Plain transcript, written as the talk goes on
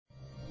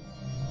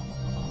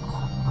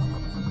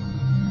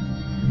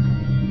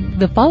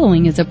The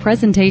following is a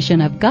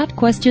presentation of Got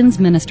Questions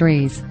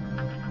Ministries.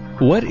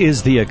 What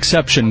is the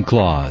exception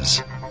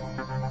clause?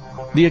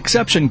 The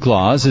exception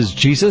clause is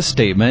Jesus'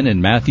 statement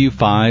in Matthew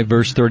 5,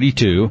 verse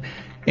 32,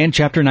 and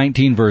chapter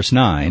 19, verse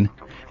 9,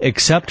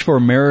 except for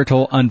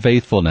marital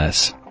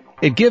unfaithfulness.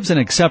 It gives an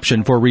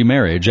exception for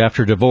remarriage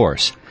after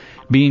divorce,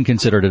 being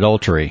considered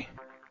adultery.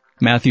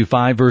 Matthew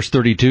 5, verse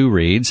 32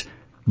 reads,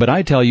 "But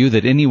I tell you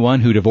that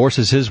anyone who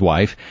divorces his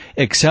wife,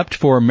 except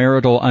for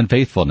marital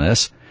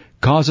unfaithfulness,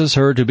 causes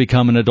her to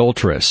become an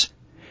adulteress,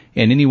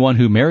 and anyone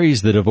who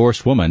marries the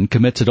divorced woman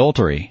commits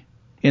adultery."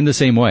 In the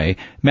same way,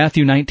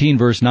 Matthew 19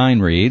 verse 9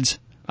 reads,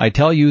 "I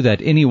tell you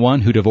that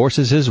anyone who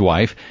divorces his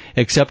wife,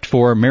 except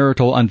for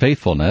marital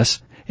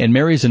unfaithfulness, and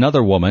marries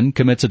another woman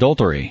commits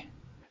adultery."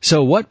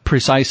 So what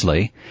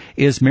precisely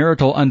is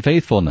marital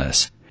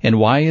unfaithfulness, and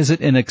why is it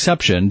an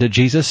exception to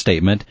Jesus'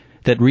 statement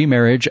that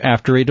remarriage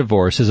after a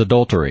divorce is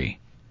adultery?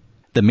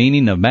 The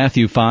meaning of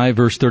Matthew 5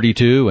 verse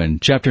 32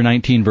 and chapter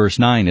 19 verse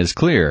 9 is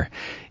clear.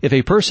 If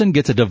a person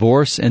gets a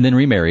divorce and then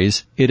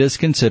remarries, it is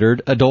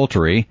considered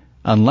adultery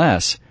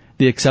unless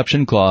the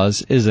exception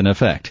clause is in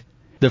effect.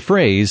 The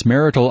phrase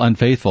marital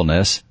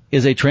unfaithfulness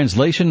is a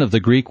translation of the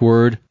Greek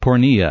word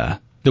porneia,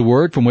 the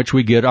word from which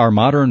we get our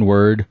modern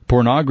word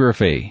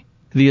pornography.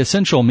 The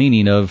essential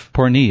meaning of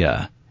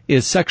porneia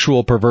is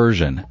sexual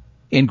perversion.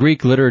 In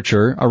Greek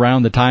literature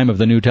around the time of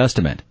the New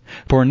Testament,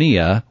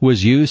 porneia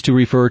was used to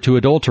refer to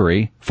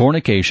adultery,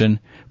 fornication,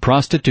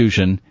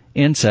 prostitution,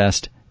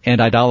 incest, and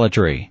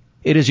idolatry.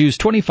 It is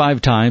used 25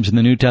 times in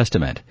the New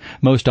Testament,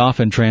 most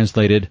often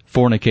translated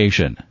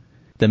fornication.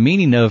 The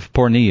meaning of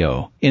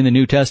porneo in the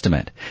New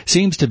Testament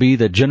seems to be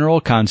the general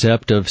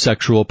concept of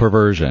sexual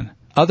perversion.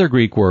 Other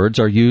Greek words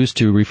are used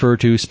to refer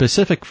to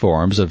specific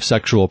forms of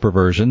sexual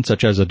perversion,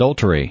 such as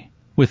adultery.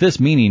 With this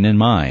meaning in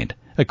mind,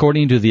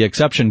 according to the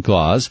exception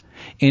clause,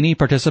 any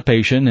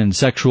participation in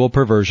sexual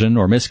perversion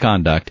or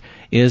misconduct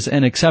is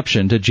an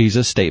exception to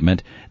Jesus'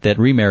 statement that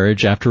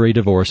remarriage after a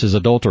divorce is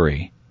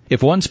adultery.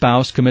 If one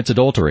spouse commits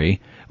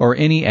adultery or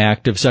any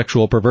act of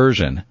sexual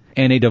perversion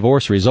and a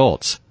divorce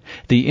results,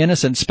 the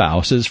innocent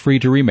spouse is free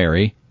to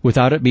remarry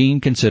without it being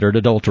considered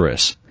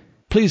adulterous.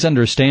 Please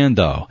understand,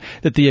 though,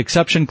 that the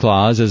exception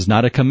clause is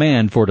not a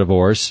command for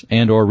divorce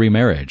and or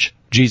remarriage.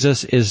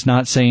 Jesus is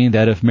not saying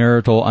that if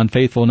marital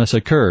unfaithfulness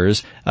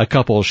occurs, a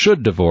couple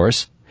should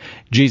divorce.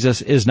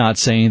 Jesus is not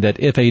saying that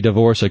if a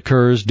divorce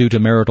occurs due to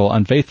marital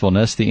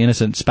unfaithfulness, the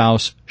innocent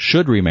spouse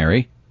should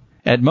remarry.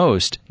 At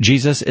most,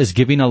 Jesus is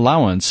giving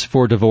allowance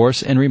for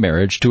divorce and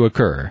remarriage to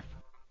occur.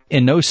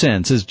 In no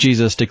sense is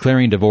Jesus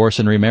declaring divorce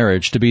and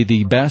remarriage to be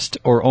the best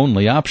or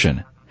only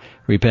option.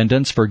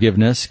 Repentance,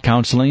 forgiveness,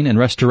 counseling, and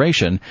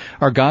restoration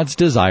are God's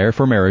desire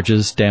for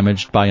marriages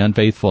damaged by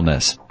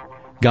unfaithfulness.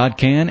 God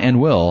can and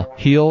will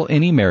heal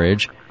any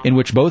marriage in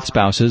which both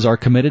spouses are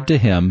committed to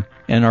Him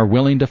and are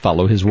willing to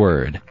follow His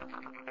Word.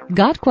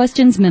 Got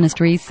Questions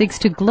Ministry seeks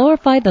to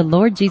glorify the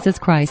Lord Jesus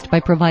Christ by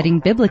providing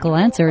biblical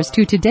answers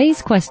to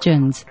today's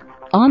questions.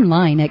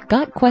 Online at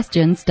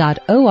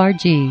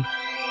gotquestions.org.